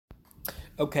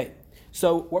Okay,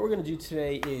 so what we're going to do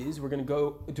today is we're going to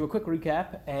go do a quick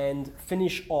recap and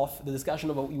finish off the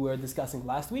discussion of what we were discussing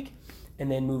last week,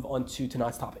 and then move on to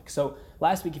tonight's topic. So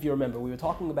last week, if you remember, we were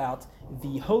talking about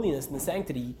the holiness and the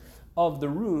sanctity of the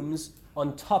rooms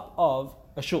on top of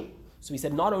a shul. So we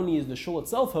said not only is the shul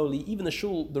itself holy, even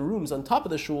the rooms on top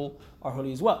of the shul are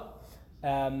holy as well.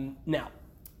 Now,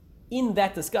 in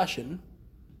that discussion,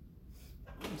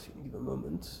 let's give a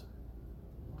moment.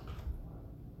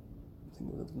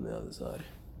 From the other side.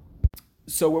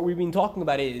 So what we've been talking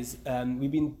about is we've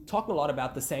been talking a lot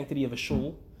about the sanctity of a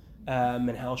shul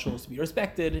and how shul is to be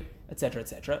respected, etc.,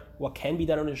 etc. What can be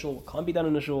done in a shul, what can't be done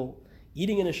in a shul,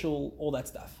 eating in a shul, all that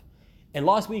stuff. And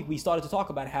last week we started to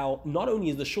talk about how not only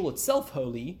is the shul itself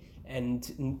holy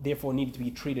and therefore needed to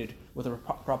be treated with a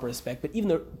proper respect, but even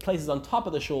the places on top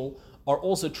of the shul are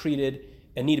also treated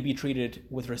and need to be treated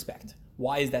with respect.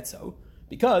 Why is that so?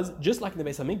 Because just like in the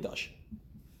Beis HaMikdash,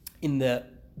 in the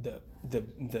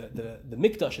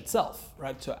mikdash itself,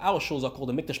 right? So our shuls are called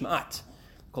the mikdash ma'at,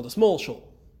 called a small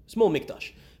shul, small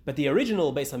mikdash. But the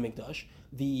original Beis HaMikdash,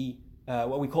 the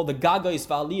what we call the gagos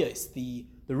v'aliyos, the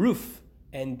roof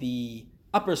and the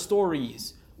upper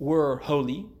stories were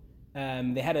holy.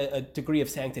 They had a degree of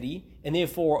sanctity, and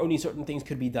therefore only certain things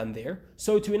could be done there.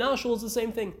 So too in our shul is the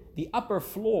same thing. The upper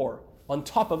floor on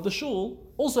top of the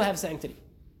shul also have sanctity,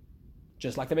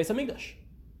 just like the Beis HaMikdash.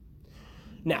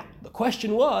 Now, the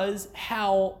question was,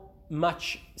 how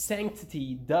much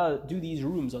sanctity do these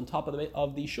rooms on top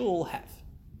of the shul have?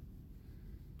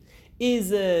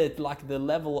 Is it like the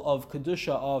level of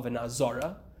kedusha of an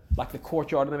azara, like the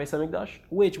courtyard of the Beis HaMikdash,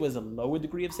 which was a lower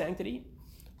degree of sanctity?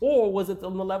 Or was it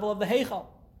on the level of the heichal,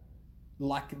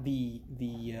 like the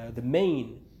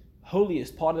main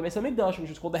holiest part of the Beis HaMikdash, which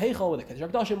was called the heichal, where the Kedesh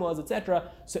HaKadoshim was, etc.?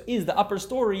 So is the upper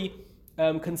story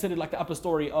considered like the upper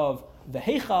story of the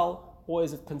heichal, or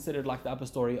is it considered like the upper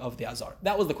story of the Azar?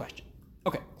 That was the question.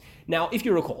 Okay, now if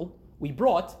you recall, we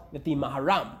brought that the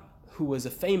Maharam, who was a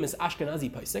famous Ashkenazi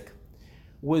posek,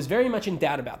 was very much in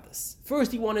doubt about this.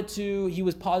 First he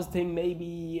was positing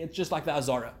maybe it's just like the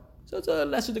Azara, so it's a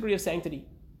lesser degree of sanctity.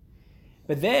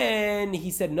 But then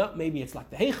he said, no, maybe it's like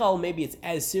the Heichal, maybe it's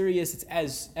as serious, it's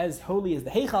as holy as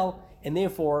the Heichal, and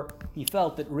therefore he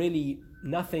felt that really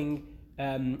nothing,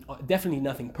 definitely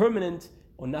nothing permanent,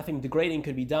 or nothing degrading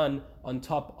could be done on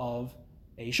top of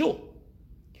a shul.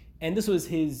 And this was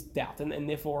his doubt, and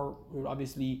therefore we would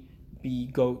obviously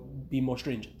be more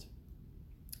stringent.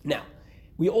 Now,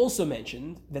 we also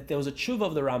mentioned that there was a tshuva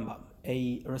of the Rambam,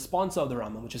 a response of the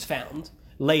Rambam, which is found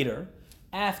later,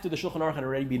 after the Shulchan Aruch had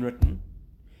already been written,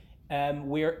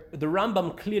 where the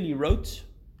Rambam clearly wrote,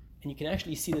 and you can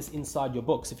actually see this inside your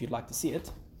books if you'd like to see it.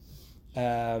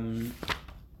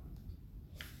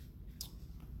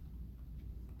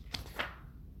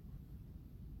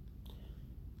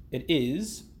 It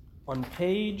is on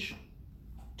page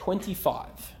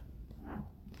 25.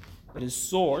 It is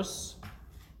source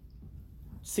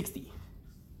 60.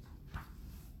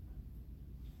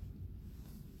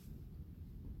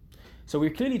 So we're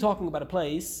clearly talking about a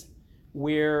place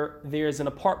where there's an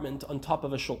apartment on top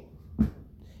of a shul.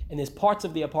 And there's parts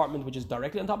of the apartment which is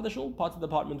directly on top of the shul, parts of the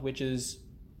apartment which is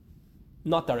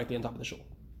not directly on top of the shul.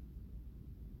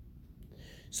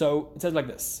 So it says like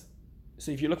this.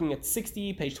 So if you're looking at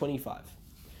 60, page 25.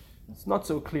 It's not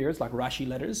so clear, it's like Rashi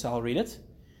letters, so I'll read it.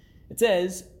 It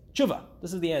says, Tshuva,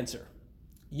 this is the answer.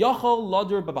 Yachol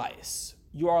ladur babayis.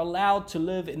 You are allowed to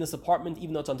live in this apartment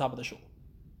even though it's on top of the shul.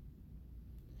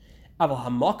 Aval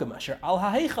hamakam asher al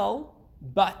ha'heichal,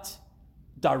 but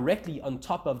directly on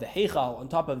top of the heichal, on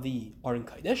top of the Aron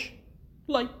Kodesh,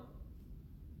 like.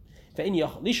 Ve'in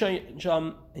yachol lishay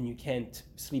sham, and you can't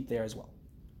sleep there as well.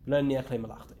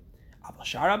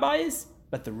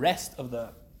 But the rest of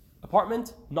the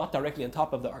apartment, not directly on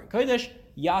top of the Aron Kodesh,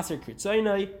 Yaser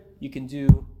Kirtzoinai, you can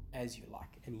do as you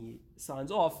like. And he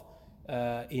signs off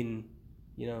in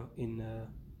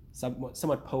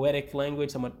somewhat poetic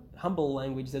language, somewhat humble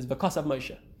language. He says, V'kosav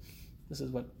Moshe. This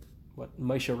is what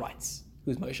Moshe writes.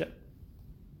 Who's Moshe?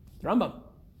 The Rambam.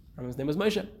 Rambam's name was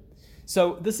Moshe.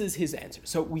 So this is his answer.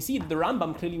 So we see that the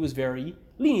Rambam clearly was very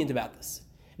lenient about this.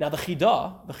 Now the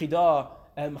Chida,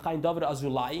 Chaim David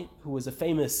Azulai, who was a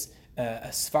famous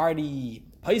Sephardi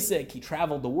posek, he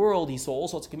traveled the world, he saw all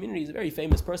sorts of communities, a very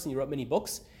famous person, he wrote many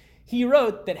books. He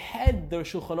wrote that had the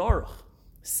Shulchan Aruch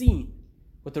seen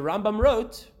what the Rambam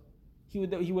wrote, he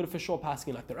would have for sure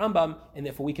passing like the Rambam, and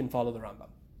therefore we can follow the Rambam.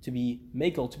 To be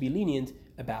makel, to be lenient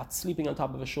about sleeping on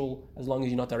top of a shul, as long as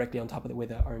you're not directly on top of where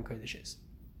the Aron Kodesh is.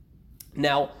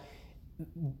 Now,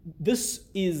 this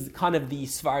is kind of the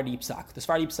Sephardi psak. The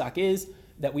Sephardi psak is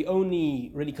that we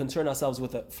only really concern ourselves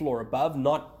with the floor above,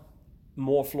 not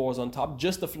more floors on top,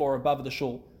 just the floor above the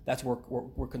shul, that's what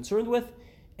we're concerned with.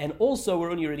 And also,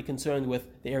 we're only really concerned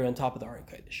with the area on top of the Aron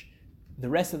Kodesh. The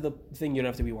rest of the thing you don't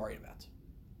have to be worried about.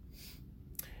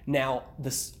 Now,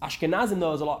 this Ashkenazim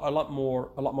though is a lot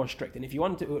more strict. And if you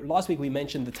wanted to, last week we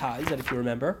mentioned the Taz, that if you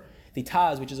remember, the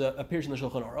Taz, which is appears in the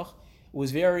Shulchan Aruch,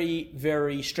 was very,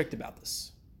 very strict about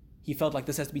this. He felt like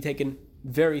this has to be taken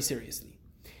very seriously,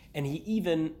 and he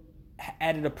even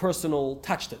added a personal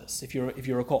touch to this. If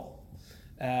you recall,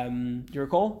 do you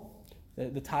recall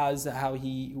the Taz,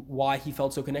 why he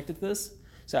felt so connected to this?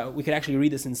 So we could actually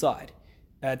read this inside.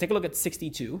 Take a look at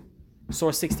 62,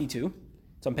 source 62.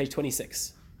 It's on page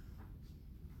 26.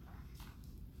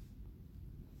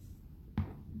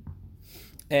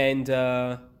 And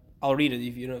I'll read it.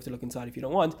 If you don't have to look inside if you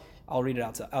don't want, I'll read it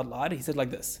out loud. He said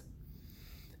like this.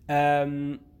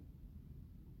 So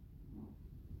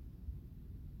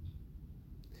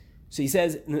he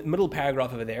says in the middle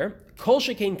paragraph over there, Kol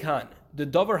shekein kan, the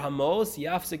dover hamos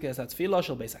yafsik es hatfila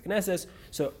shel beis hakneses.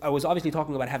 So I was obviously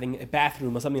talking about having a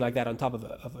bathroom or something like that on top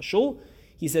of a shul.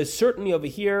 He says certainly over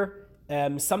here,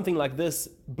 something like this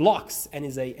blocks and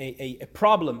is a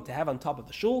problem to have on top of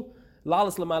the shul.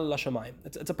 Lalas l'mal l'shamayim.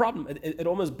 It's a problem. It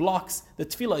almost blocks the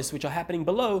tefillos which are happening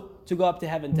below to go up to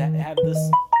heaven to have this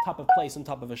type of place on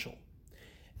top of a shul.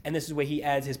 And this is where he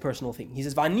adds his personal thing. He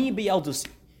says, "Vani bi'eldusi,"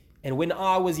 and when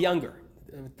I was younger,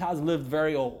 Taz lived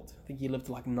very old. I think he lived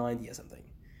to like 90 or something.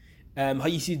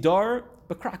 Hayisidar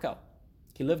b'Krakow.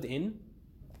 He lived in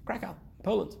Krakow,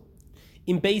 Poland.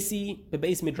 In beis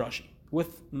midrashi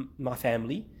with my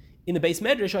family. In the beis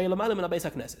medrash, in the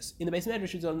beis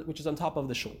medrash, which is on top of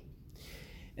the shul.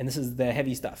 And this is the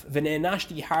heavy stuff. And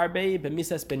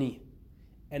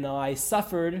I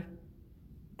suffered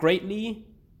greatly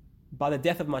by the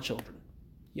death of my children.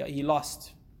 Yeah, he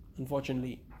lost,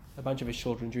 unfortunately, a bunch of his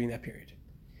children during that period.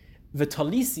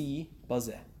 V'talisi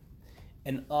bazeh.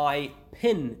 And I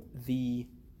pin the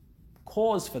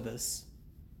cause for this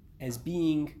as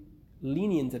being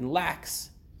lenient and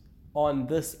lax on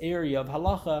this area of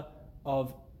halacha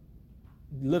of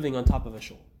living on top of a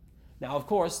shul. Now, of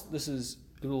course, this is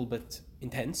a little bit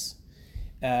intense,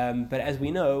 but as we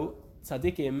know,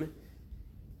 tzaddikim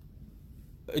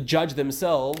judge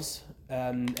themselves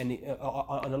and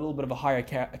on a little bit of a higher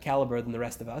caliber than the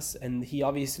rest of us, and he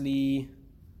obviously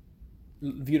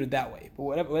viewed it that way.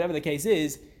 But whatever the case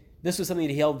is, this was something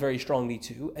that he held very strongly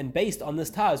to, and based on this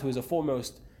Taz, who is a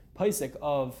foremost posek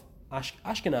of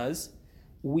Ashkenaz,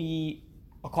 we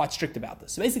are quite strict about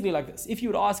this. So basically like this, if you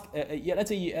would ask, let's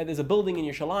say there's a building in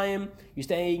Yerushalayim, you're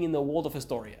staying in the Waldorf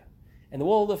Astoria, and the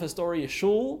Waldorf Astoria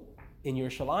shul in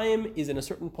Yerushalayim is in a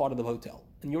certain part of the hotel,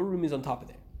 and your room is on top of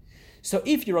it. So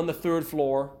if you're on the third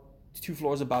floor, 2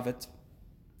 floors above it,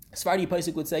 Sephardi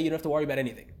Pesach would say you don't have to worry about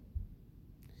anything.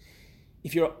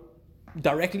 If you're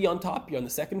directly on top, you're on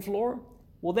the second floor,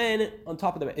 well then on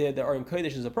top of the Aron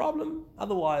Kodesh is a problem,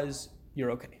 otherwise you're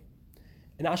okay.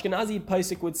 An Ashkenazi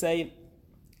Pesach would say,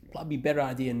 probably better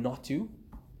idea not to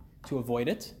avoid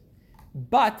it.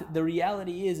 But the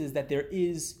reality is that there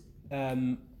is,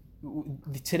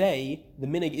 today, the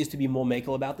minhag is to be more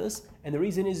makel about this. And the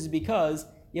reason is because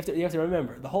you have to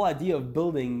remember, the whole idea of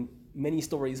building many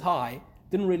stories high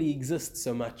didn't really exist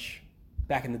so much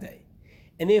back in the day.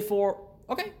 And therefore,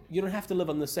 okay, you don't have to live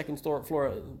on the second floor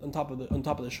on top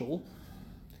of the shul.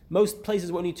 Most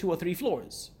places were only 2 or 3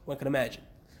 floors, one can imagine.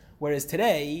 Whereas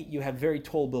today, you have very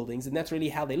tall buildings, and that's really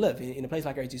how they live. In a place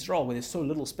like Eretz Yisrael, where there's so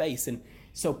little space and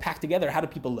so packed together, how do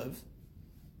people live?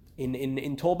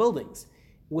 In tall buildings.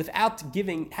 Without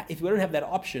giving, if we don't have that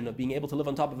option of being able to live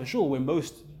on top of a shul, where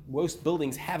most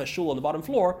buildings have a shul on the bottom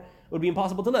floor, it would be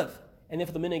impossible to live. And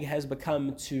therefore the minhag has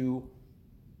become to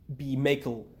be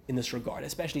makel in this regard,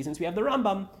 especially since we have the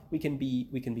Rambam, we can be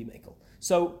makel.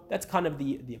 So that's kind of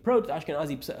the approach. The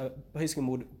Ashkenazi Pesachim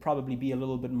would probably be a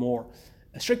little bit more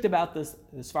strict about this,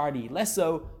 the Sephardi less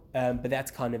so, but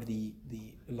that's kind of the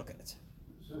look at it.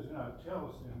 So now tell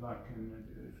us in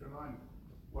Yerushalayim,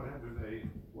 what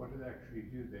do they actually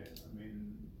do there? I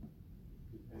mean,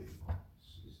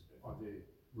 are there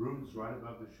rooms right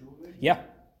above the shul there? Yeah,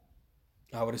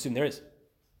 I would assume there is.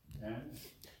 And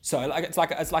so it's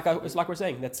like we're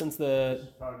saying that since the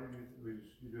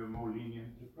you do a more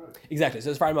lenient approach. Exactly.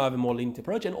 So as far as I have a more lenient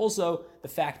approach, and also the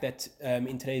fact that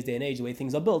in today's day and age, the way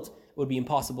things are built, it would be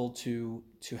impossible to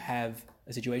have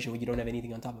a situation where you don't have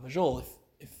anything on top of a shul.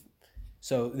 If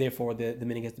so, therefore the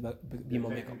minhag has to be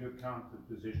more makel. Do you count the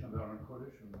position of the Aron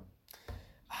Kodesh?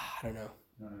 I don't know.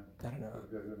 No. I don't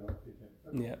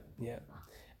know.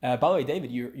 Yeah. By the way,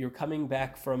 David, you're coming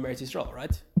back from Eretz Yisrael,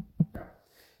 right? Yeah.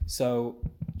 So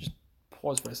just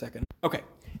pause for a second. Okay.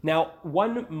 Now,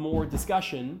 one more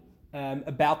discussion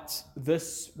about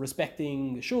this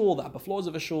respecting the shul, the upper floors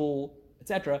of a shul,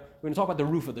 etc., we're going to talk about the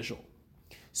roof of the shul.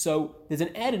 So there's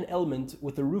an added element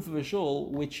with the roof of a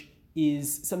shul which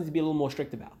is something to be a little more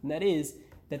strict about, and that is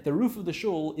that the roof of the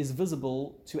shul is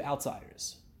visible to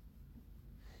outsiders.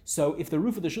 So if the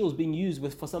roof of the shul is being used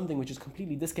for something which is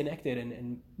completely disconnected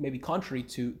and maybe contrary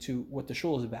to what the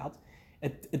shul is about,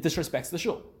 it disrespects the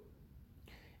shul.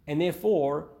 And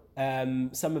therefore,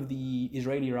 some of the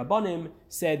Israeli Rabbanim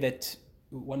said that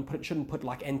one shouldn't put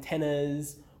like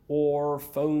antennas or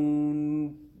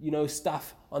phone,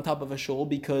 stuff on top of a shul,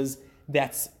 because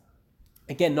that's,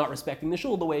 again, not respecting the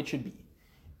shul the way it should be.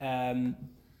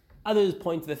 Others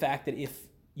point to the fact that if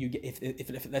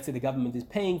let's say the government is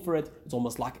paying for it, it's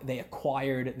almost like they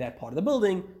acquired that part of the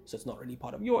building, so it's not really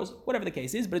part of yours, whatever the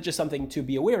case is, but it's just something to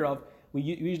be aware of. We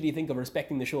usually think of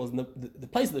respecting the shul as the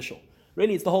place of the shul.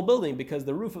 Really, it's the whole building, because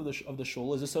the roof of the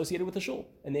shul is associated with the shul,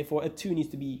 and therefore it too needs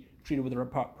to be treated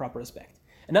with proper respect.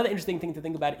 Another interesting thing to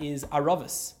think about is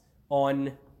Aravis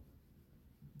on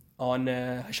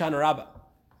Hoshana Rabbah.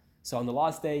 So on the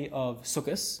last day of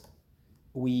Sukkot,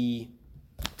 we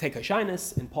take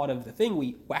Hoshanas, and part of the thing,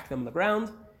 we whack them on the ground,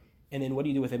 and then what do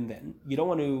you do with them then? You don't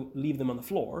want to leave them on the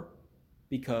floor,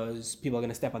 because people are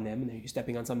going to step on them, and you're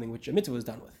stepping on something which a mitzvah was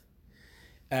done with.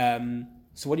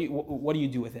 So what do you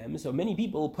do with them? So many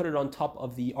people put it on top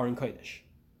of the Aron Kodesh.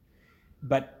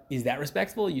 But is that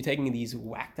respectful? You're taking these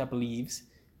whacked up leaves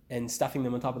and stuffing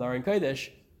them on top of the Aron Kodesh.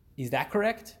 Is that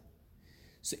correct?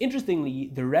 So interestingly,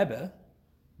 the Rebbe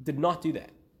did not do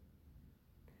that.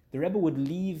 The Rebbe would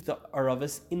leave the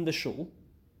Aravis in the shul.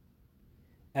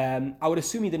 I would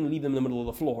assume he didn't leave them in the middle of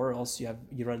the floor, or else you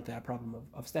run into that problem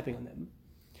of stepping on them.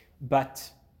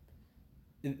 But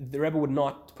the Rebbe would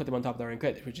not put them on top of the Aron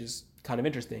Kodesh, which is kind of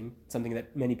interesting, something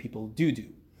that many people do.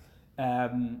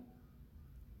 Now,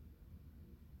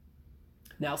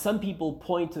 some people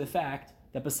point to the fact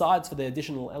that besides for the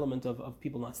additional element of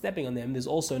people not stepping on them, there's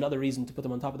also another reason to put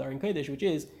them on top of the Aron Kodesh, which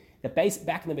is that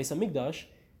back in the Beis HaMikdash,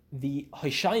 the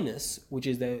Hoshanas, which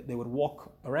is they would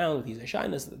walk around with these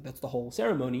Hoshanas, that's the whole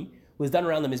ceremony, was done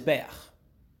around the Mizbeach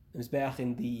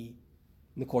in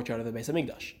the courtyard of the Beis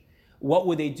HaMikdash. What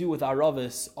would they do with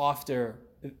Aravis after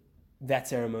that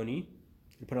ceremony?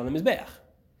 They put it on the Mizbeach.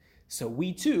 So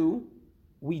we do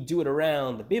it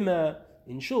around the Bima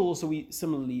in Shul, so we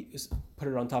similarly put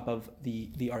it on top of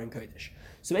the Aron Kodesh.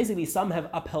 So basically, some have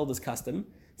upheld this custom.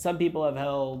 Some people have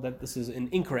held that this is an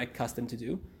incorrect custom to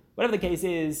do. Whatever the case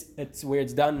is, it's where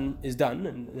it's done is done,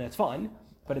 and that's fine.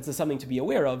 But it's something to be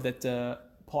aware of, that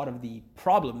part of the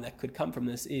problem that could come from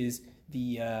this is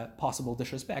the possible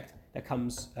disrespect that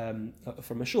comes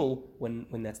from a shul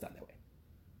when that's done that way.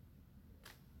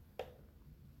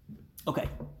 Okay.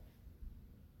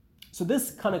 So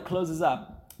this kind of closes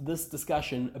up this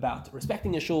discussion about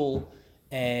respecting a shul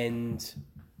and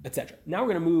etc. Now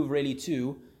we're going to move really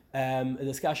to a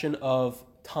discussion of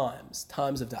times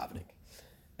of davening.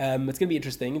 It's going to be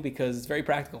interesting because it's very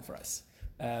practical for us.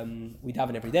 We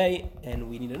daven every day, and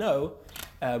we need to know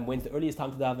when's the earliest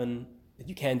time to daven, that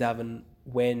you can daven,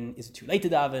 when is it too late to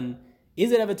daven,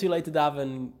 is it ever too late to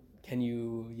daven, can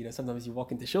you sometimes you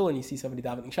walk into shul and you see somebody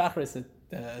davening Shachris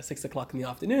at 6 o'clock in the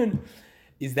afternoon.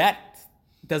 Does that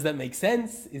make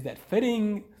sense? Is that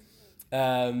fitting?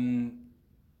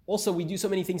 Also, we do so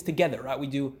many things together, right? We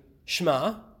do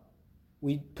Shema,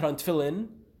 we put on tefillin,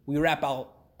 we wrap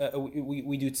out,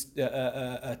 we do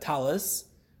talis,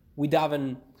 we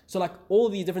daven. So like all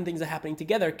of these different things are happening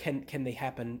together. Can they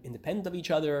happen independent of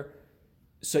each other?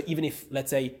 So even if, let's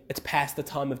say, it's past the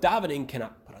time of davening, can I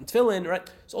put on tefillin, right?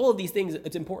 So all of these things,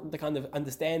 it's important to kind of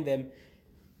understand them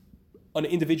on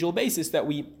an individual basis, that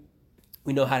we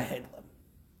know how to handle them.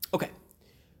 Okay,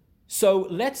 so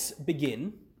let's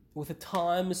begin with the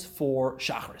times for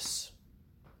Shachris.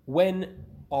 When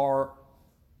are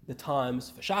the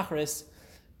times for Shachris?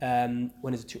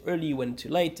 When is it too early, when too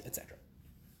late, etc.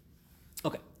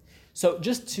 Okay, so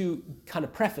just to kind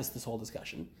of preface this whole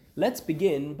discussion, let's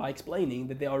begin by explaining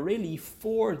that there are really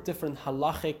 4 different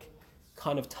halachic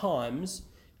kind of times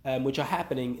which are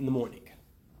happening in the morning,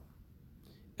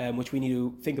 which we need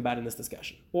to think about in this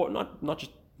discussion. Or not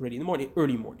just really in the morning,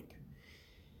 early morning.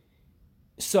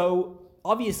 So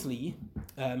obviously,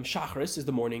 Shachris is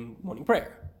the morning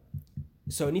prayer.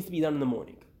 So it needs to be done in the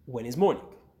morning. When is morning?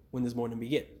 When does morning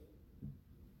begin?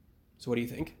 So what do you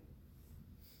think?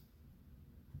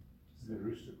 The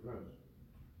rooster crows.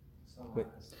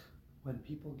 Sunrise. When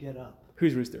people get up.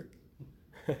 Who's rooster?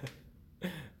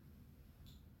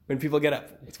 When people get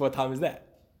up. What time is that?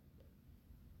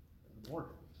 In the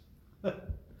morning.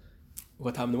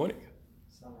 What time in the morning?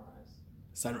 Sunrise.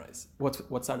 Sunrise.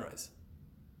 What's sunrise?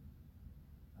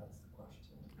 That's the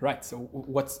Right. So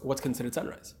what's considered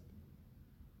sunrise?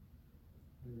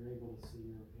 When you're able to see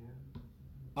your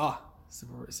hand.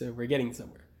 So we're getting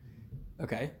somewhere.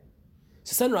 Okay.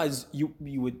 So sunrise, you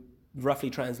would roughly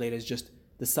translate as just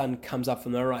the sun comes up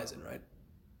from the horizon, right?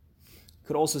 You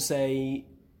could also say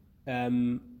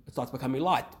it starts becoming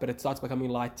light, but it starts becoming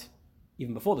light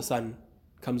even before the sun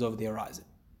comes over the horizon.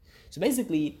 So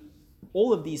basically,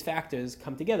 all of these factors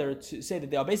come together to say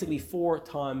that there are basically 4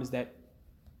 times that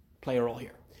play a role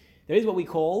here. There is what we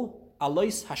call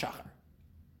alois hashachar.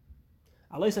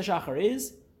 Alois hashachar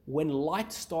is when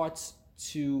light starts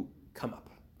to come up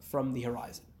from the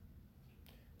horizon.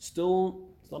 Still,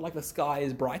 it's not like the sky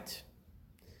is bright.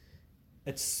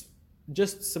 It's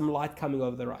just some light coming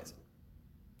over the horizon.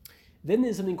 Then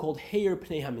there's something called Heir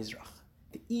Pnei HaMizrach.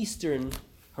 The eastern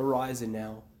horizon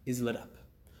now is lit up.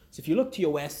 So if you look to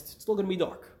your west, it's still going to be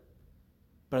dark.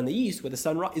 But on the east, where the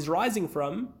sun is rising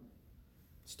from,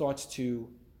 starts to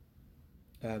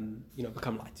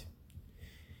become light.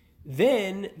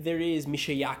 Then there is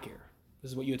Mishayakir.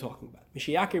 This is what you were talking about.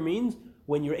 Mishayakir means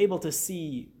when you're able to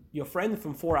see your friend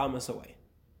from 4 amos away.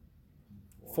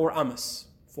 4 amos,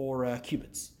 4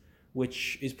 cubits,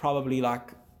 which is probably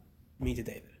like me to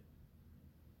David.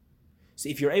 So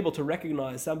if you're able to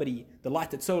recognize somebody, the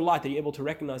light that's so light that you're able to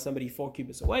recognize somebody 4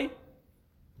 cubits away.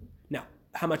 Now,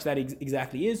 how much that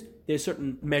exactly is, there's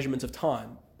certain measurements of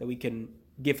time that we can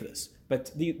give for this.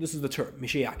 But this is the term,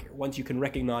 Mishayakir, once you can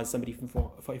recognize somebody from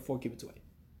 4 cubits away.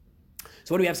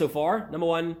 So what do we have so far? Number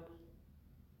 1.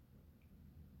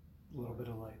 A little bit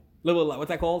of light. Little bit of light. What's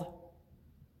that called?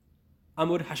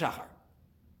 Amud HaShachar.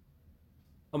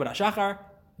 Amud HaShachar,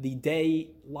 the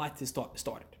day light is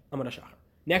started. Amud HaShachar.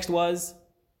 Next was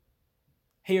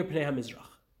Heir Pnei HaMizrach.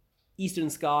 Eastern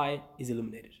sky is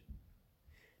illuminated.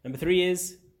 Number 3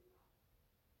 is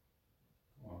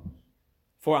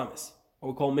 4 amos, what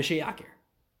we call Mishayakir.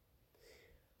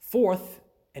 4th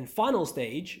and final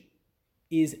stage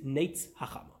is Neitz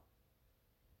HaChama.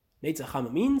 Neitz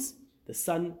HaChama means the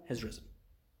sun has risen.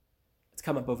 It's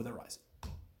come up over the horizon.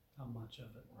 How much of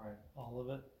it? Right. All of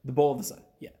it? The ball of the sun,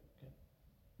 yeah.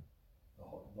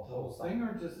 The whole thing,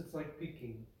 or just it's like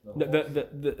peaking?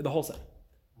 The whole sun.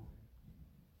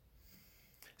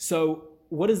 So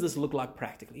what does this look like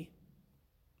practically,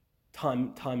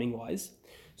 timing wise?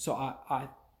 So I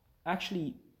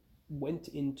actually went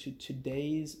into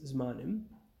today's Zmanim,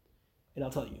 and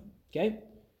I'll tell you. Okay,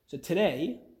 so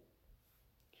today,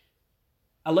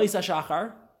 Alois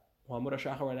HaShachar, or Amud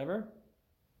HaShachar, whatever,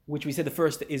 which we said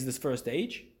is this first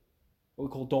stage, what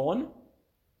we call dawn,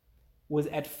 was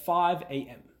at 5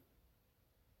 a.m.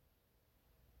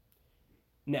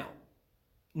 Now,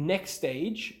 next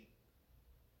stage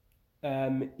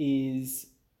is,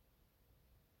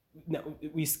 now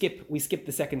we skip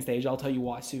the second stage. I'll tell you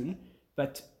why soon.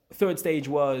 But third stage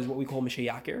was what we call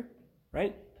Mishayakir,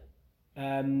 right?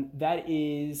 That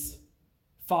is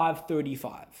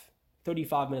 5:35,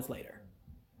 35 minutes later.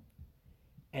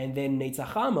 And then Neitz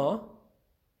HaChama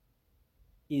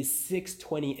is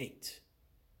 6:28.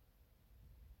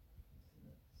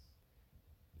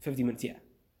 50 minutes, yeah.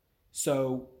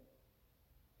 So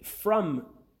from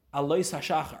Alois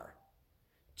HaShachar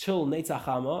till Neitz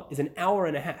HaChama is an hour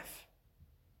and a half.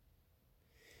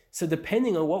 So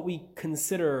depending on what we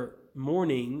consider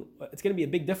morning, it's going to be a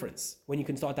big difference when you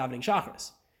can start davening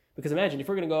Shacharis. Because imagine, if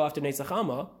we're going to go after Neitz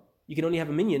HaChama, you can only have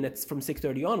a minyan that's from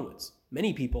 6:30 onwards.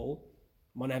 Many people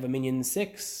want to have a minyan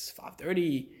 6,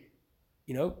 5:30.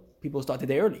 People start the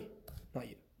day early. Not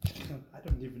you. I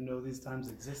don't even know these times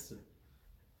existed.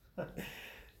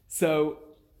 So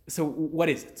what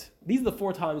is it? These are the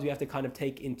 4 times we have to kind of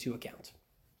take into account.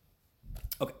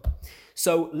 Okay,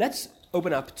 so let's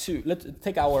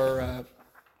take our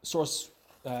source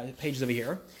pages over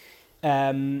here,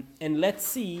 and let's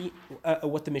see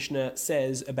what the Mishnah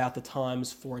says about the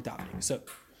times for davening. So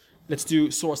let's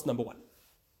do source number 1.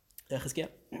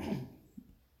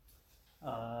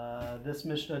 This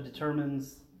Mishnah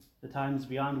determines the times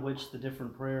beyond which the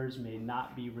different prayers may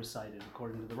not be recited.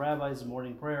 According to the rabbis, the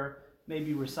morning prayer may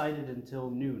be recited until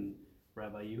noon.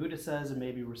 Rabbi Yehuda says it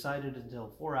may be recited until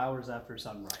 4 hours after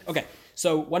sunrise. Okay,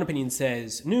 so one opinion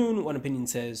says noon, one opinion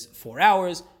says 4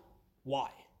 hours. Why?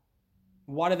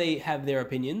 Why do they have their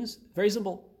opinions? Very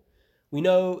simple. We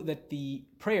know that the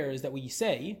prayers that we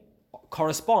say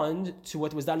correspond to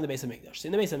what was done in the Beis HaMikdash. So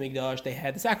in the Beis HaMikdash, they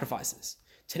had the sacrifices.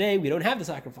 Today, we don't have the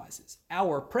sacrifices.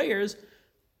 Our prayers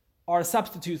are a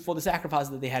substitute for the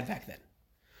sacrifices that they had back then.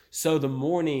 So the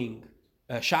morning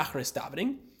Shacharis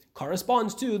davening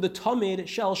corresponds to the Tamid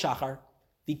Shel Shachar,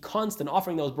 the constant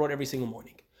offering that was brought every single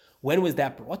morning. When was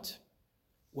that brought?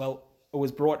 Well, it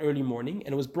was brought early morning,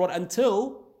 and it was brought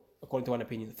until According to one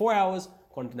opinion, 4 hours.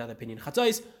 According to another opinion,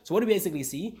 chatzos. So what do we basically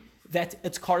see? That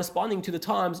it's corresponding to the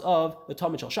times of the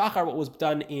Talmud Shachar, what was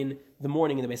done in the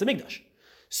morning in the Beis Hamikdash.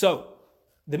 So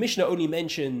the Mishnah only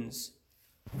mentions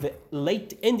the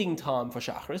late ending time for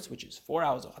Shacharis, which is 4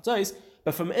 hours of chatzos,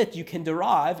 but from it you can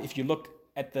derive, if you look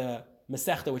at the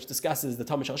Masechta which discusses the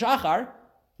Talmud Shachar,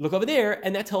 look over there,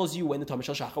 and that tells you when the Talmud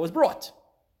Shachar was brought.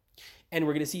 And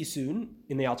we're going to see soon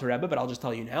in the Alter Rebbe, but I'll just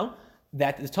tell you now,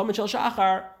 that the Talmud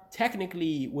Shachar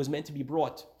technically was meant to be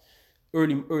brought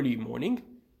early morning,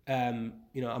 Amud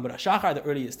Shachar, the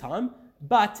earliest time,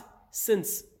 but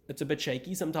since it's a bit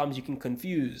shaky, sometimes you can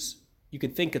confuse, you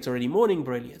could think it's already morning,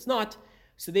 but really it's not,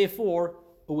 so therefore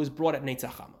it was brought at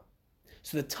Neitzach Chama.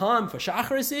 So the time for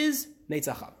Shacharis is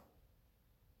Neitzach Chama.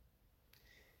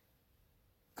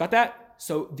 Got that?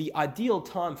 So the ideal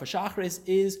time for Shacharis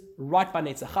is right by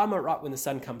Neitzach Chama, right when the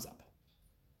sun comes up.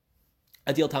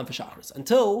 Ideal time for Shacharis.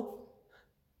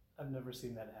 I've never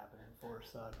seen that happen before,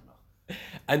 so I don't know.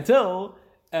 Until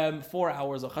 4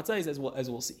 hours of chatzos, as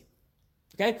we'll see.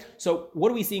 Okay, so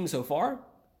what are we seeing so far?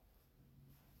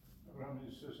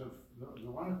 The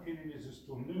one opinion is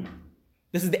till noon.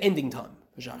 This is the ending time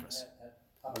for Shacharis.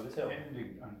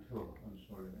 Ending until. I'm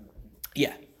sorry.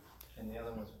 Yeah. And the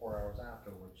other one's 4 hours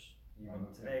after, which even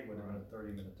today would have been a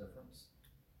 30-minute difference.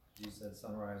 You said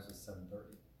sunrise was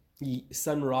 7:30.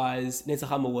 Sunrise, Neitzach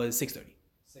Chama was 6:30.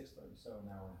 6:30, so an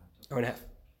hour and a half. Hour and a half.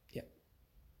 Yeah.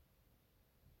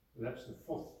 That's the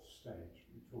fourth stage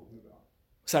we're talking about.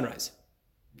 Sunrise.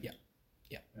 Yeah.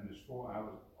 Yeah. And it's 4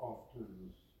 hours after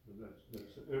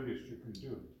that's the earliest you can do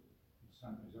it. Is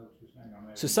that what you're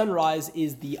saying? So sunrise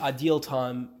is the ideal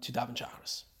time to daven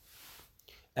Shacharis.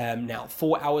 Now,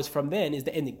 4 hours from then is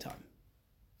the ending time.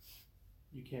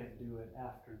 You can't do it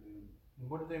after noon. And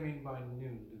what do they mean by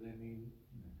noon? Do they mean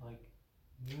like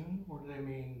noon, or do they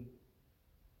mean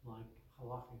like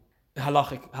halachic?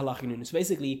 Halachic noon. So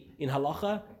basically, in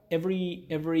halacha,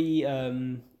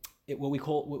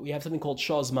 we have something called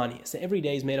shah zmani. So every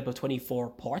day is made up of 24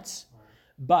 parts. Right.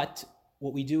 But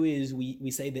what we do is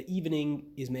we say the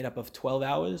evening is made up of 12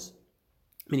 hours,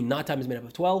 meaning nighttime is made up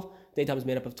of 12, daytime is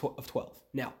made up of 12.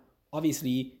 Now,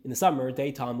 obviously, in the summer,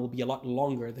 daytime will be a lot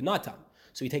longer than nighttime.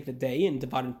 So we take the day and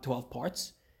divide it into 12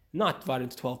 parts, not divide it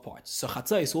into 12 parts. So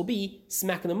chatzos will be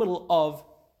smack in the middle of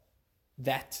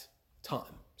that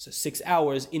time. So 6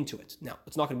 hours into it. Now,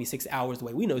 it's not going to be 6 hours the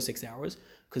way we know 6 hours,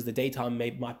 because the daytime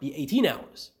might be 18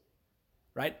 hours,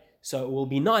 right? So it will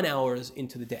be 9 hours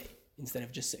into the day instead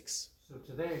of just 6. So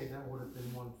today, that would have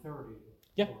been 1:30.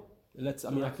 Yeah. That's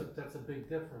a big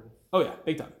difference. Oh yeah,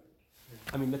 big time.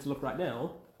 Yeah. I mean, let's look right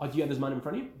now. Do you have this man in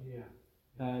front of you? Yeah.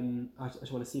 I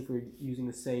just want to see if we're using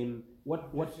the same. What?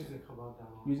 Using Chabad down.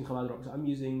 Using Chabad rock. So I'm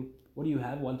using. What do you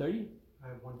have? 130. I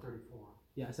have 134.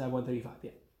 Yeah, so I have 135.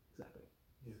 Yeah, exactly.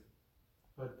 Yeah.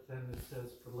 But then it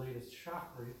says for latest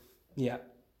Shachrit. Yeah.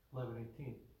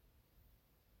 11:18.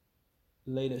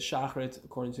 Latest Shachrit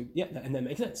according to and that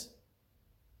makes sense.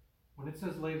 When it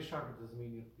says latest Shachrit, does it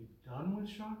mean you have to be done with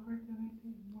Shachrit at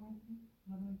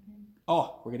 11:18?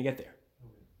 Oh, we're gonna get there.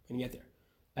 Okay. We're gonna get there.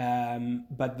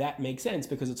 But that makes sense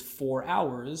because it's 4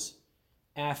 hours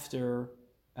after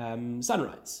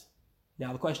sunrise.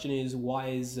 Now the question is, why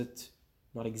is it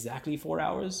not exactly 4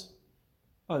 hours?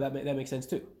 Oh, that makes sense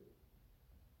too.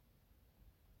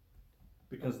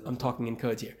 Because I'm talking in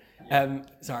codes here.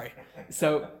 Sorry.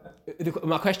 So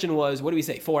my question was, what do we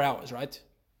say? 4 hours, right?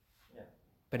 Yeah.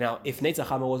 But now, if Neitzach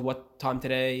Chama was what time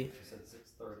today? You said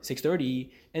 6:30.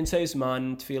 6:30. And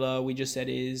Seisman Tefillah, we just said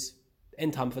is,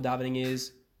 end time for davening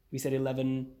is, we said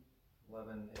 11,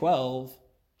 12.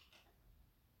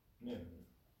 Noon.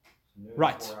 Noon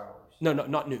Right. 4 hours. No,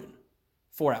 not noon.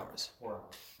 4 hours. 4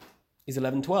 hours. Is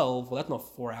 11:12? Well, that's not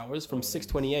 4 hours. From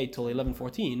 6:28 till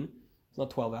 11:14, it's not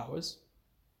 12 hours.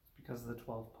 Because of the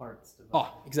 12 parts. Divided.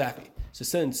 Oh, exactly. So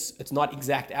since it's not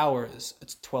exact hours,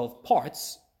 it's 12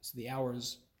 parts, so the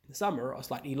hours in the summer are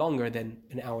slightly longer than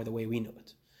an hour the way we know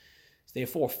it. So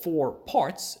therefore, 4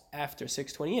 parts after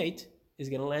 6:28 is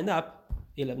going to land up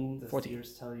 11:14. Does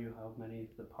yours tell you how many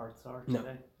the parts are No.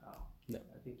 today? Oh, No.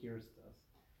 I think yours does.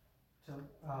 So,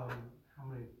 how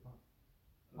many?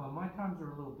 Well, my times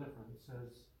are a little different. It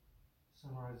says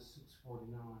sunrise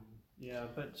 6:49. Yeah,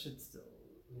 but it should still.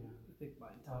 Yeah. I think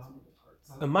mine tells me the parts.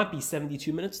 It might be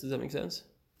 72 minutes. Does that make sense?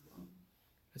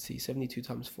 Let's see. 72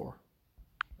 times 4.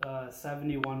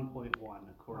 71.1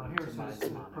 according Here to it my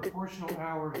says monitor. proportional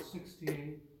hours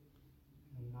 68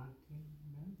 and 19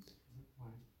 minutes. Is that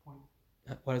my point?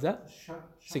 What is that?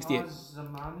 68.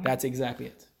 Zamani, That's exactly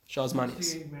it. Shazmani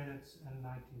is. 68 minutes and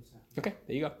 19 seconds. Okay,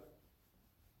 there you go.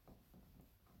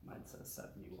 Mine says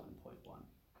 71.1.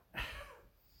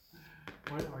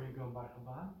 What, are you going by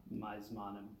Chabad?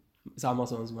 Maizmanim.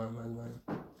 Samos on Zman. Were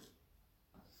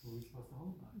we supposed to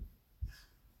hold by?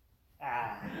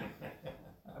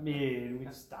 I mean, we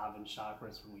just daven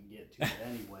chakras when we get to it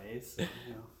anyways. So,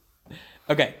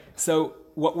 Okay, so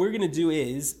what we're going to do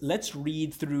is let's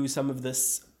read through some of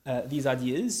these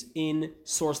ideas in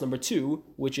source number 2,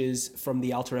 which is from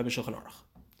the Alter Rebbe Shulchan Aruch.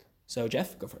 So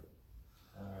Jeff, go for it.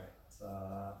 All right.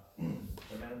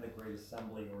 The men of the Great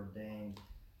Assembly ordained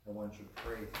that one should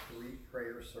pray 3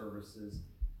 prayer services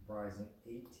comprising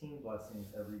 18 blessings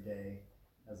every day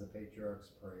as the patriarchs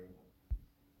prayed.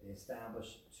 They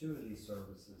established 2 of these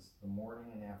services, the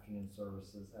morning and afternoon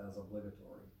services, as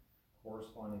obligatory,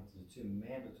 corresponding to the 2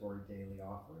 mandatory daily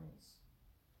offerings.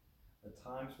 The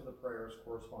times for the prayers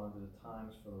correspond to the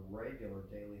times for the regular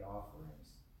daily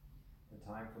offerings. The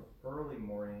time for early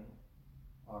morning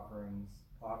offering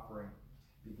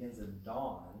begins at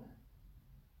dawn,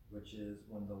 which is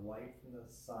when the light from the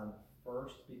sun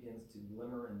first begins to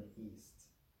glimmer in the east.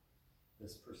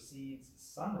 This precedes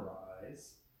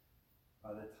sunrise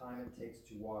by the time it takes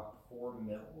to walk 4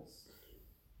 mills.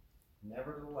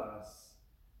 Nevertheless,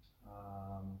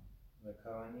 the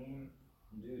Kohanim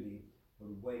on duty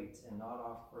would wait and not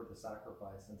offer the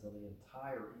sacrifice until the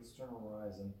entire eastern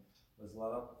horizon was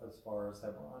lit up as far as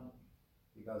Hebron,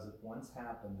 because it once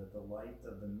happened that the light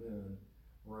of the moon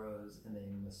rose and they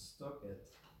mistook it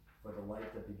for the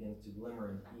light that begins to glimmer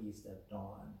in the east at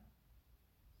dawn.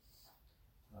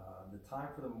 The time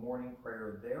for the morning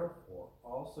prayer, therefore,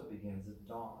 also begins at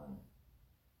dawn.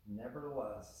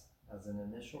 Nevertheless, as an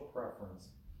initial preference,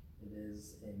 it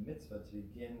is a mitzvah to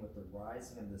begin with the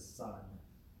rising of the sun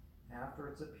after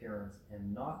its appearance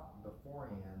and not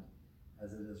beforehand,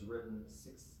 as it is written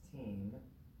 16,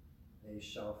 they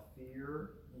shall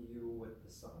fear you with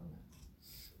the sun.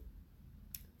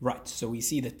 Right, so we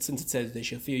see that since it says they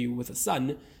shall fear you with the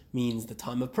sun, means the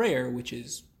time of prayer, which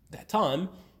is that time,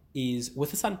 is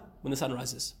with the sun, when the sun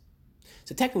rises.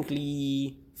 So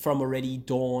technically, from already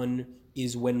dawn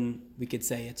is when we could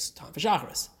say it's time for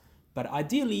Shacharis. But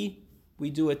ideally, we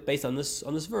do it based on this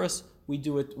verse, we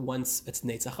do it once it's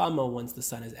Netzachama, once the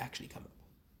sun has actually come up.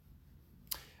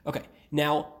 Okay,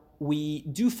 now we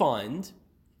do find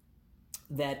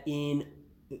that in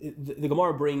the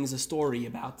Gemara brings a story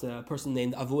about a person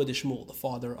named Avud Shmuel, the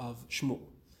father of Shmuel.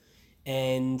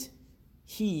 And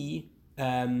he,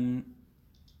 when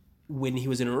he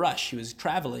was in a rush, he was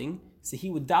traveling, so he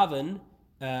would daven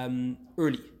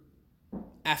early,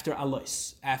 after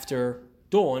Alois, after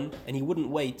dawn, and he wouldn't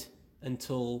wait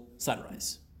until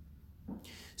sunrise.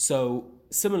 So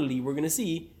similarly, we're going to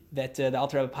see that the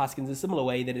Alter Rebbe paskins a similar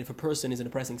way, that if a person is in a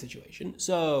pressing situation,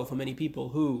 so for many people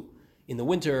who, in the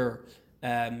winter,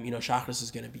 Shachris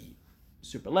is going to be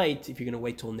super late, if you're going to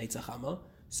wait till Netzachama,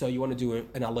 so you want to do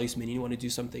an Alois mini, you want to do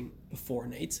something before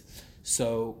Netz.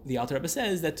 So the Alter Rebbe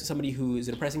says that somebody who is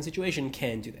in a pressing situation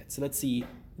can do that. So let's see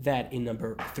that in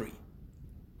number 3.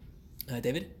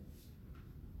 David?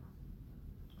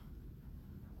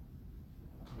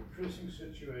 In a pressing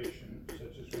situation,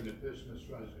 such as when a person must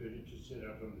rise early to set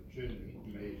out on the journey,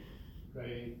 may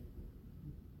pray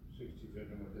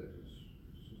 67, what that is.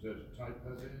 Is that a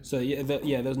typo there? So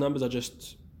those numbers are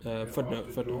just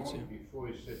footnotes. Dawn, before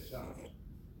he sets out.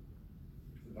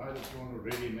 The light of dawn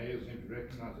already enables him to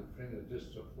recognize a friend at a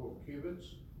distance of 4 cubits.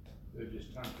 Then it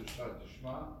is time to recite the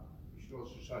Shema. You should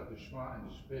also recite the Shema and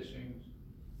his blessings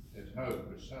at home,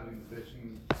 reciting the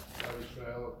blessings of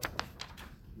Israel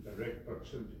in direct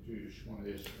proximity to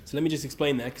Shemona Esrei. So let me just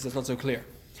explain that, because that's not so clear.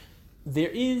 There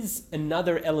is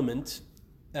another element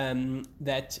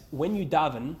that when you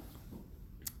daven,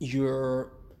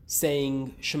 you're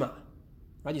saying Shema,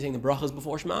 right? You're saying the brachas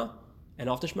before Shema, and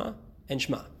after Shema, and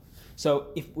Shema.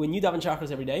 So when you daven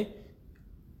Shachris every day,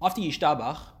 after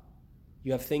Yishtabach,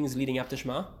 you have things leading up to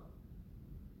Shema. Are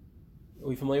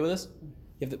we familiar with this?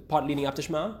 You have the part leading up to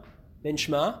Shema, then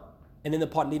Shema, and then the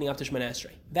part leading up to Shemona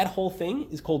Esrei. That whole thing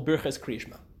is called Birchas Kriya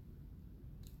Shema.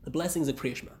 The blessings of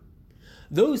Kriya Shema.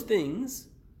 Those things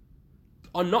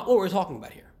are not what we're talking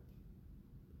about here.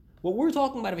 What we're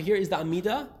talking about over here is the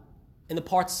Amida and the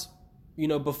parts,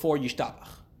 before Yishtabach,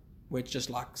 where it's just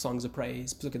like songs of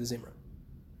praise, Pesukei de Zimra.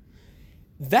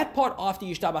 That part after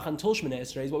Yishtabach until Shemona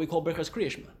Esrei is what we call Birchas Kriya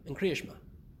Shema and Kriya Shema.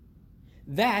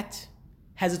 That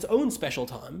has its own special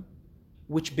time,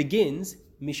 which begins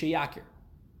Mishayakir.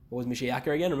 What was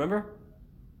Mishayakir again, remember?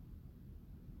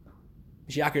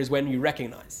 Mishayakir is when you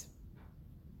recognize.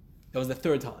 That was the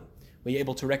 3rd time, where you're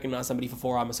able to recognize somebody for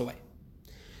 4 amos away.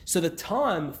 So the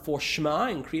time for Shema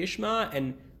and Kriya Shema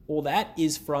and all that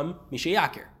is from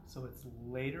Mishayakir. So it's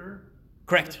later?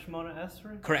 Correct. Than the Shemona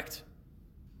Esrei? Correct.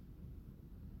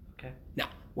 Okay. Now,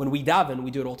 when we daven,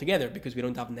 we do it all together because we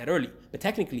don't daven that early. But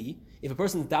technically, if a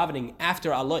person's davening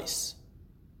after alois,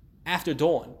 after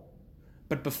dawn,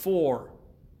 but before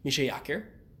Misha Yakir,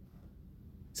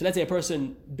 so let's say a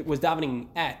person was davening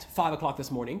at 5 o'clock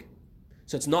this morning,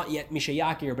 so it's not yet Misha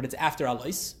Yakir, but it's after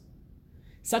alois,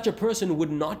 such a person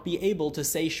would not be able to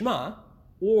say Shema,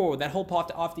 or that whole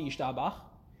part after Yishtabach,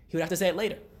 he would have to say it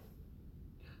later.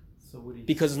 So would he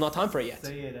because it's not time for it yet.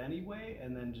 Say it anyway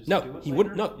and then just no, do it he later?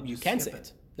 wouldn't. No, you can't say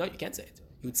it. No, you can't say it.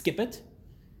 You would skip it,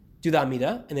 do the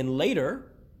Amida, and then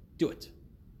later do it.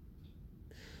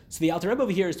 So the Alter Rebbe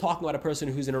over here is talking about a person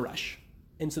who's in a rush.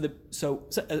 And so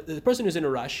the person who's in a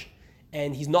rush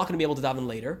and he's not going to be able to daven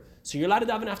later, so you're allowed to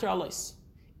daven after Alois.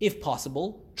 If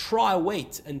possible, try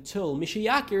wait until Misha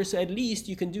Yakir, so at least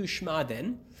you can do Shema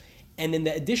then. And then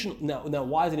the additional, now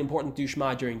why is it important to do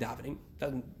Shema during davening?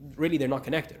 Really, they're not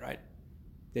connected, right?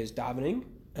 There's davening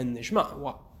and there's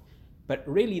Shema. But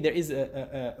really, there is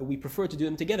we prefer to do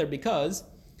them together because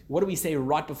what do we say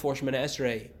right before Shemana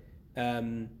Esrei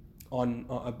on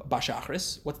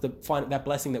Bashachris? What's that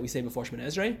blessing that we say before Shemana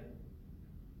Esrei?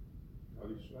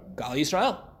 Gal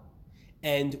Yisrael.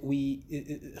 And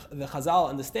the Chazal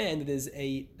understand there's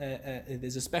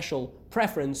a special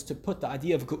preference to put the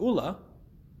idea of Geula,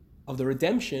 of the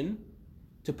redemption,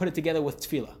 to put it together with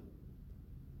Tefillah.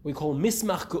 We call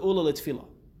Mismach Geula L'Tefillah,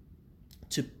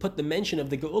 to put the mention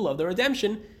of the Geula, of the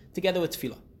redemption, together with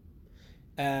Tefillah.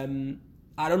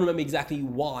 I don't remember exactly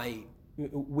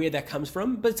where that comes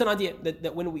from, but it's an idea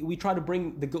that when we try to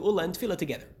bring the Geula and Tefillah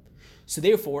together. So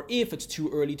therefore, if it's too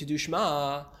early to do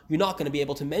Shema, you're not going to be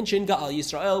able to mention Ga'al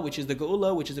Yisrael, which is the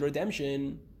Geula, which is the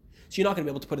redemption. So you're not going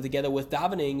to be able to put it together with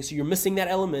davening, so you're missing that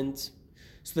element.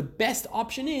 So the best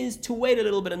option is to wait a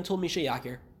little bit until Misha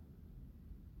Yakir.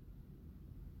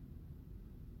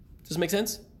 Does it make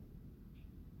sense?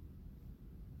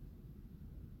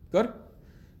 Good?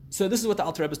 So this is what the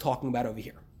Alter Rebbe is talking about over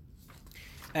here.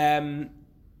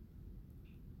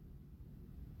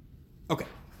 Okay.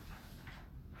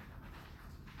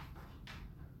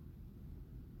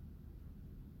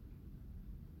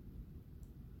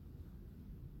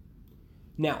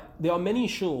 Now, there are many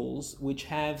shuls which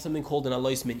have something called an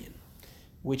alois minyan,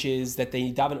 which is that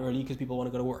they daven early because people want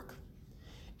to go to work.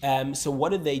 So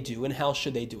what do they do and how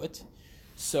should they do it?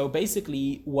 So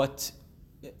basically,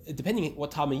 depending on what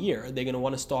time of year, they're going to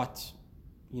want to start,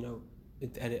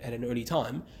 at an early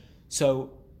time.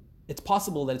 So it's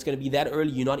possible that it's going to be that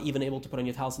early you're not even able to put on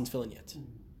your talis and tefillin yet.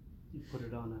 You put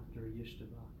it on after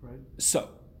Yishtabach, right? So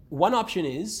one option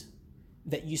is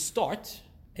that you start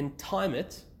and time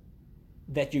it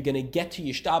that you're going to get to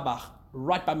Yishtabach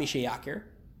right by Misha Yakir,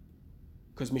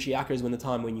 because Misha Yakir is the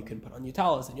time when you can put on your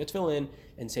talis and your tefillin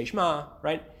and say Shema,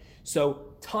 right?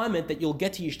 So time it that you'll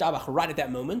get to Yishtabach right at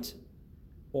that moment,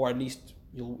 or at least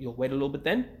you'll wait a little bit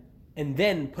then, and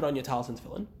then put on your talis and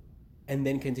tefillin, and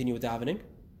then continue with davening.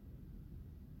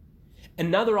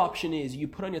 Another option is you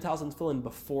put on your talis and tefillin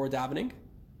before davening.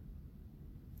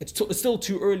 It's still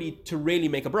too early to really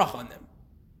make a bracha on them,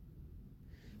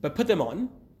 but put them on.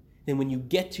 Then when you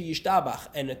get to Yishtabach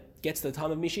and it gets to the time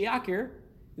of Misha Yakir,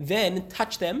 then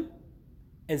touch them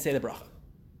and say the bracha.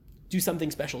 Do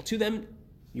something special to them.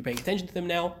 You're paying attention to them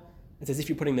now. It's as if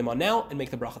you're putting them on now and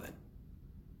make the bracha then.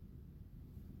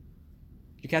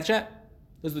 You catch that?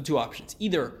 Those are the two options.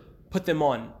 Either put them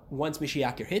on once Misha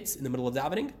Yakir hits in the middle of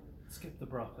davening. Skip the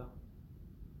bracha.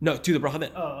 No, do the bracha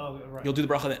then. Oh, right. You'll do the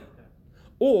bracha then. Okay.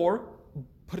 Or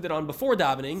put it on before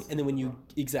davening, and then when you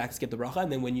skip the bracha,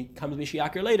 and then when you come to Misha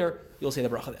Yakir later, you'll say the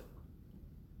bracha then.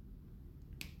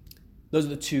 Those are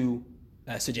the two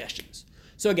suggestions.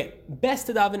 So again, best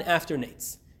to daven after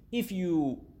nates.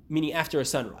 Meaning after a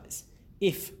sunrise.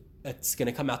 If it's going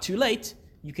to come out too late,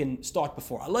 you can start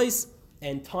before alois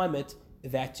and time it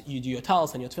that you do your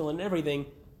talis and your tefillin and everything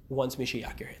once Misha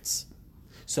Yakir hits.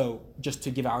 So just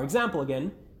to give our example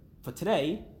again, for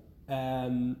today,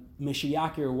 Misha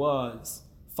Yakir was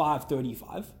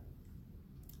 5:35.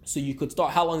 So you could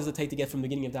start, how long does it take to get from the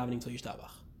beginning of davening till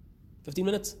Yishtabach? 15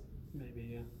 minutes? Maybe,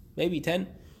 yeah. Maybe 10.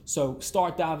 So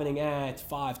start davening at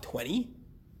 5:20.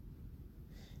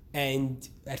 And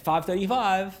at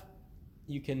 5:35,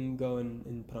 you can go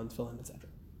and put on tefillin, etc.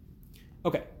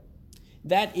 Okay.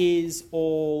 That is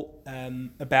all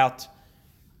about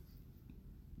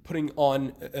putting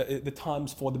on the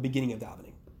times for the beginning of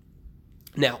davening.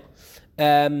 Now,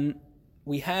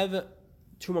 we have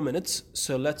 2 more minutes,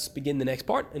 so let's begin the next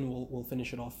part, and we'll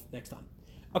finish it off next time.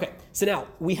 Okay, so now,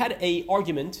 we had an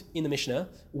argument in the Mishnah.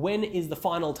 When is the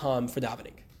final time for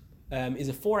davening? Is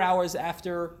it 4 hours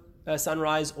after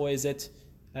sunrise, or is it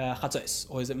chatzos,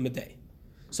 or is it midday?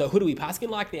 So who do we paskin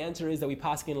like? The answer is that we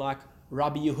paskin like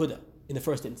Rabbi Yehuda. in the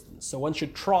first instance. So one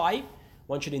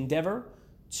should endeavor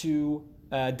to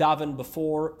daven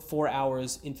before 4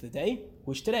 hours into the day,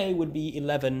 which today would be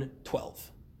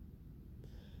 11:12.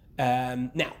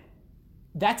 Now,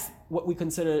 that's what we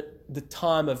consider the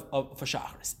time for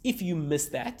Shacharis. If you miss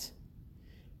that,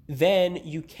 then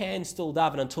you can still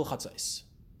daven until Chatzos.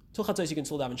 Till Chatzos you can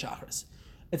still daven Shacharis.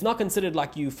 It's not considered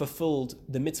like you fulfilled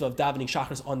the mitzvah of davening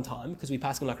Shacharis on time, because we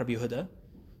pass him like Rabbi Yehuda.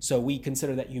 So we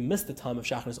consider that you missed the time of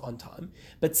Shacharis on time.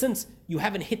 But since you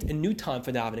haven't hit a new time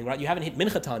for davening, right? You haven't hit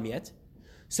Mincha time yet.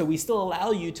 So we still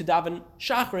allow you to daven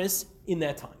Shacharis in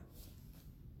that time.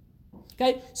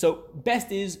 Okay? So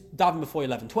best is daven before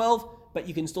 11:12, but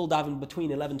you can still daven between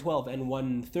 11:12 and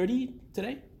 1:30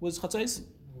 today, was Chatzos?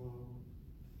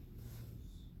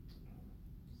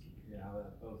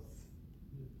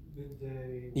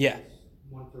 Midday. Yeah.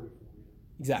 1:34.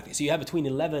 Exactly. So you have between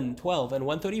 11:12 and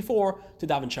 1:34 to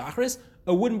daven Shacharis.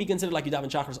 It wouldn't be considered like you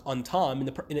daven Shacharis on time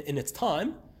in its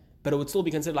time, but it would still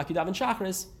be considered like you daven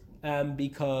Shacharis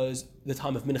because the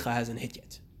time of Mincha hasn't hit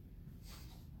yet.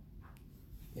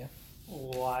 Yeah.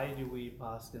 Why do we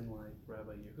paskin like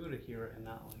Rabbi Yehuda here and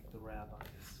not like the rabbis?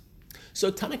 So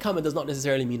Tana Kama does not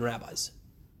necessarily mean rabbis.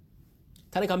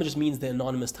 Tana Kama just means the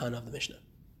anonymous Tana of the Mishnah.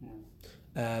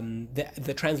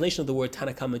 The translation of the word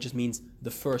Tana Kama just means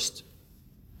the first,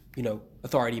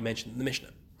 authority mentioned in the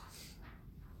Mishnah.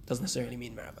 Doesn't necessarily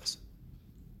mean rabbis.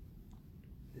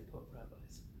 They put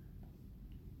rabbis.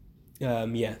 Yeah,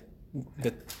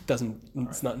 that doesn't.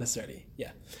 It's not necessarily.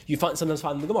 Yeah, you sometimes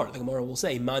find in the Gemara. The Gemara will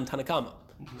say Man Tana Kama.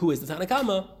 Who is the Tana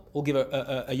Kama? Will give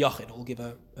a yachid. Will give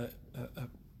a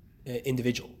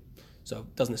individual. So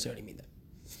it doesn't necessarily mean that.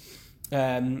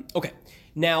 Okay.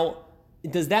 Now,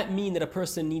 does that mean that a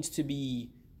person needs to be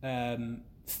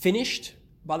finished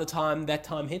by the time that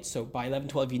time hits? So by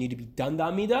 11:12 you need to be done the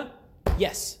Amida?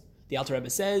 Yes. The Alter Rebbe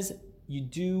says you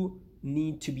do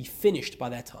need to be finished by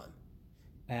that time.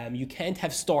 You can't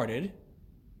have started.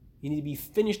 You need to be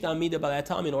finished the Amida by that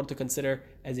time in order to consider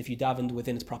as if you davened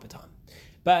within its proper time.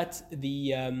 But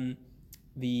the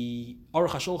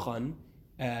Aruch HaShulchan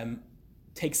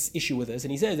takes issue with this,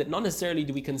 and he says that not necessarily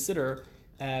do we consider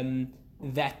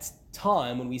that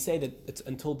time, when we say that it's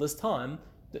until this time,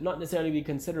 that not necessarily we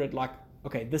consider it like,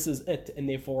 okay, this is it, and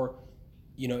therefore,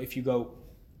 if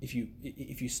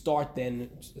you start, then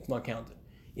it's not counted.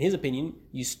 In his opinion,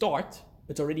 you start,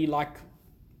 it's already like,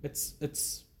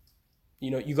 it's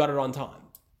you got it on time,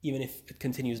 even if it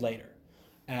continues later.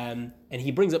 And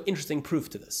he brings up interesting proof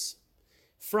to this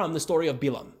from the story of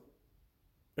Bilam.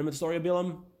 Remember the story of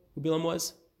Bilam? Who Bilam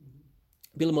was?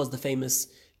 Bilam was the famous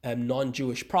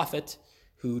non-Jewish prophet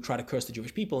who tried to curse the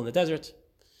Jewish people in the desert,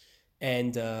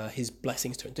 and his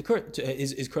blessings turned to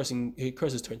his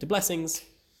curses turned to blessings.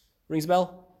 Rings a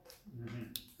bell?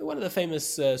 Mm-hmm. One of the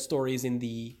famous stories in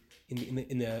the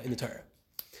Torah.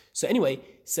 So anyway,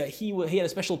 he had a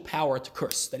special power to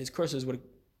curse, that his curses would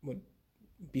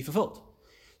be fulfilled.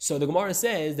 So the Gemara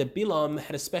says that Bilam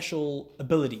had a special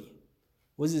ability.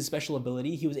 What was his special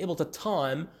ability? He was able to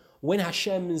time when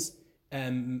Hashem's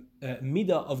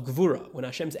midah of gvura, when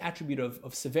Hashem's attribute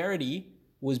of severity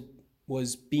was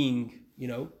being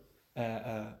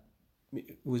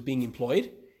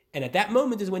employed, and at that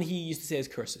moment is when he used to say his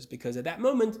curses, because at that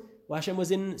moment Hashem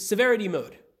was in severity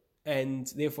mode, and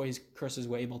therefore his curses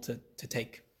were able to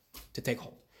take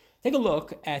hold. Take a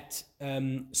look at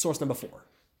source number 4.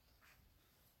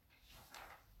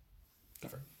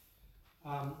 Cover.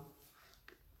 How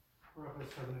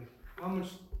much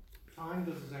time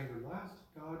does his anger last?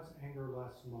 God's anger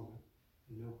lasts a moment,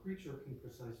 and no creature can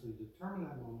precisely determine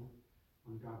that moment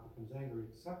when God becomes angry,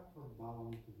 except for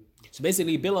Balaam. So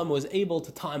basically, Bilam was able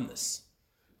to time this.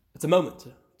 It's a moment.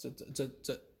 It's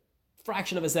a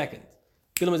fraction of a second.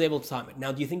 Bilam was able to time it.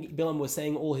 Now, do you think Bilam was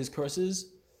saying all his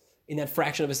curses in that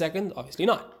fraction of a second? Obviously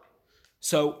not.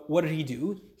 So what did he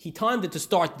do? He timed it to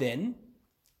start then,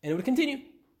 and it would continue.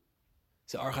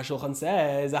 So Aruch HaShulchan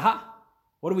says, aha,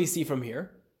 what do we see from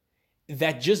here?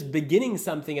 That just beginning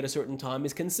something at a certain time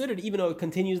is considered, even though it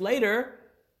continues later,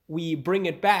 we bring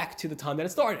it back to the time that it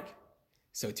started.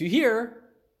 So to here,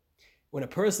 when a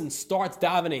person starts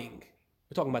davening,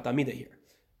 we're talking about the Amida here.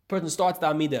 A person starts the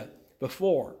Amida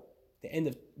before the end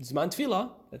of Zman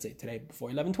Tefillah, let's say today before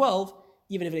 11:12,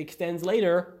 even if it extends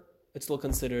later, it's still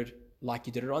considered like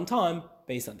you did it on time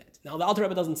based on that. Now the Alter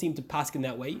Rebbe doesn't seem to paskin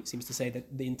that way. He seems to say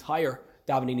that the entire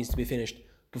davening needs to be finished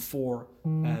before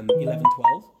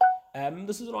 11:12.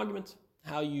 This is an argument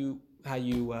how you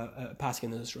paskin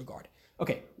in this regard.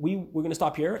 Okay, we're going to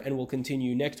stop here, and we'll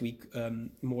continue next week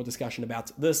more discussion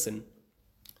about this and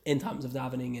end times of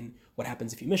davening and what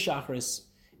happens if you miss Shacharis,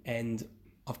 and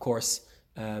of course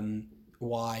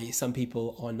why some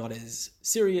people are not as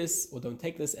serious or don't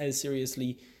take this as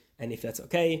seriously, and if that's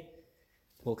okay,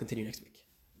 we'll continue next week.